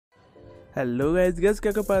Hello guys, gas क्या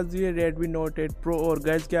आपके पास भी है Redmi Note 8 Pro और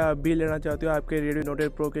गैस क्या आप भी लेना चाहते हो आपके Redmi Note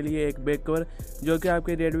 8 Pro के लिए एक बैक कवर जो कि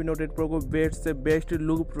आपके Redmi Note 8 Pro को बेस्ट से बेस्ट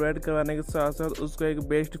लुक प्रोवाइड करवाने के साथ साथ उसको एक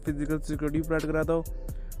बेस्ट फिजिकल सिक्योरिटी प्रोवाइड कराता हो।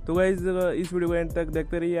 तो गाइस इस वीडियो को एंड तक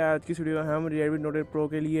देखते रहिए। आज की वीडियो में हम Redmi Note 8 Pro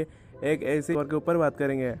के लिए एक ऐसे कवर के ऊपर बात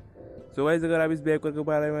करेंगे। सो गाइस अगर आप इस बैक कवर के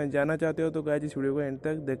बारे में जानना चाहते हो तो गाइस इस वीडियो को एंड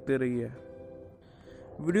तक देखते रहिए।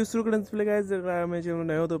 वीडियो शुरू करने से पहले गाइस अगर मेरे चैनल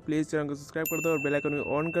नए हो तो प्लीज़ चैनल को सब्सक्राइब कर दो और बेल आइकन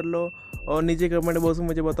को ऑन कर लो और नीचे कमेंट बॉक्स में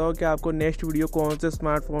मुझे बताओ कि आपको नेक्स्ट वीडियो कौन से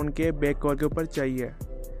स्मार्टफोन के बैक कवर के ऊपर चाहिए।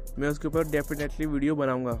 मैं उसके ऊपर डेफिनेटली वीडियो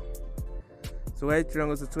बनाऊंगा। सो गाइस चैनल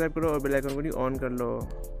को सब्सक्राइब करो और बेल आइकन को भी ऑन कर लो।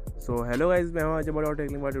 सो हेलो गाइस, मैं हूं आज बड़ा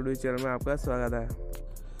टेक्निकल बात वीडियो चैनल में आपका स्वागत है।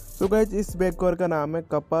 सो गाइस इस बैक कवर का नाम है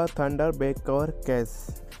कपा thunder back cover case.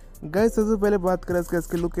 Guys सबसे पहले बात करें इस केस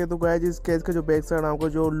के लुक के, तो गाइस इस केस का जो बैक साइड आपको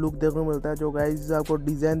जो लुक देखने को मिलता है, जो गाइस आपको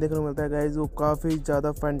डिज़ाइन देखने को मिलता है गाइस वो काफ़ी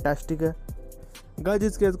ज़्यादा फैंटास्टिक है। गाइस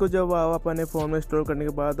इस केस को जब आप अपने फ़ोन में स्टोर करने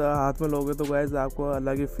के बाद हाथ में लोगे तो गाइस आपको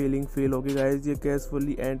अलग ही फील होगी। गाइस ये case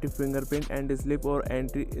fully anti fingerprint, anti slip और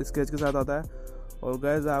एंटी स्क्रैच के साथ आता है और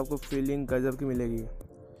गाइस आपको फीलिंग गजब की मिलेगी।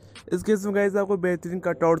 इस केस में गाइस आपको बेहतरीन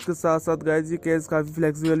कटआउट्स के साथ साथ गाइस ये केस काफ़ी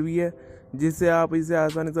फ्लेक्सिबल भी है, जिससे आप इसे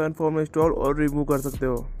आसानी से फ़ोन में इंस्टॉल और रिमूव कर सकते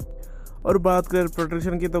हो। और बात करें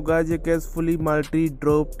प्रोटेक्शन की तो गाइस ये case fully multi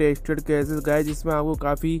drop tested case है गाइस, जिसमें आपको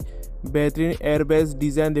काफ़ी बेहतरीन एयर बेस्ड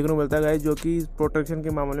डिज़ाइन देखने को मिलता है गाइस, जो कि प्रोटेक्शन के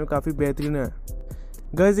मामले में काफ़ी बेहतरीन है।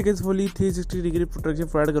 गाइस ये case fully 360 degree protection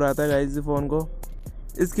provide कराता है गाइस इस फ़ोन को।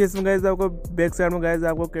 इस केस में गाइस आपको बैक साइड में गाइस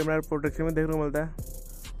आपको कैमरा प्रोटेक्शन में देखने को मिलता है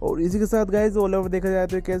और इसी के साथ गाइस ऑल ओवर देखा जाए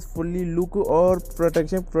तो ये केस फुली लुक और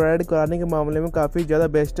प्रोटेक्शन प्रोवाइड कराने के मामले में काफ़ी ज़्यादा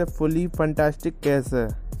बेस्ट है, फुली फंटास्टिक केस है।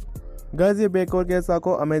 गाइस ये बैक कवर केस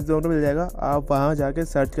आपको अमेजोन पर मिल जाएगा, आप वहाँ जाके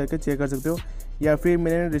सर्च करके चेक कर सकते हो या फिर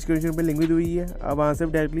मैंने डिस्क्रिप्शन पे लिंक भी दी हुई है, आप वहाँ से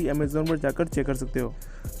डायरेक्टली अमेजोन पर जाकर चेक कर सकते हो।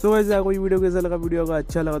 सो गाइस आपको ये वीडियो कैसा लगा, वीडियो को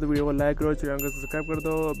अच्छा लगा तो वीडियो को लाइक करो, चैनल को सब्सक्राइब कर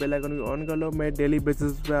दो, बेल आइकन भी ऑन कर लो। मैं डेली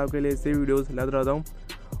बेसिस पे आपके लिए ऐसे वीडियोस लाता रहता हूँ।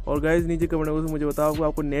 और गाइस नीचे कमेंट बॉक्स में मुझे बताओ कि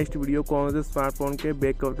आपको नेक्स्ट वीडियो कौन से स्मार्टफोन के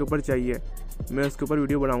बैक कवर के ऊपर चाहिए, मैं उसके ऊपर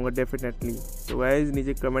वीडियो बनाऊँगा डेफिनेटली। तो गाइस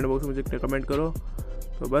नीचे कमेंट बॉक्स में मुझे कमेंट करो।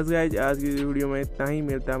 तो बस गाइस आज की वीडियो में इतना ही,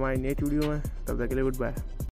 मिलता है हमारी नेक्स्ट वीडियो में, तब तक के लिए गुड बाय।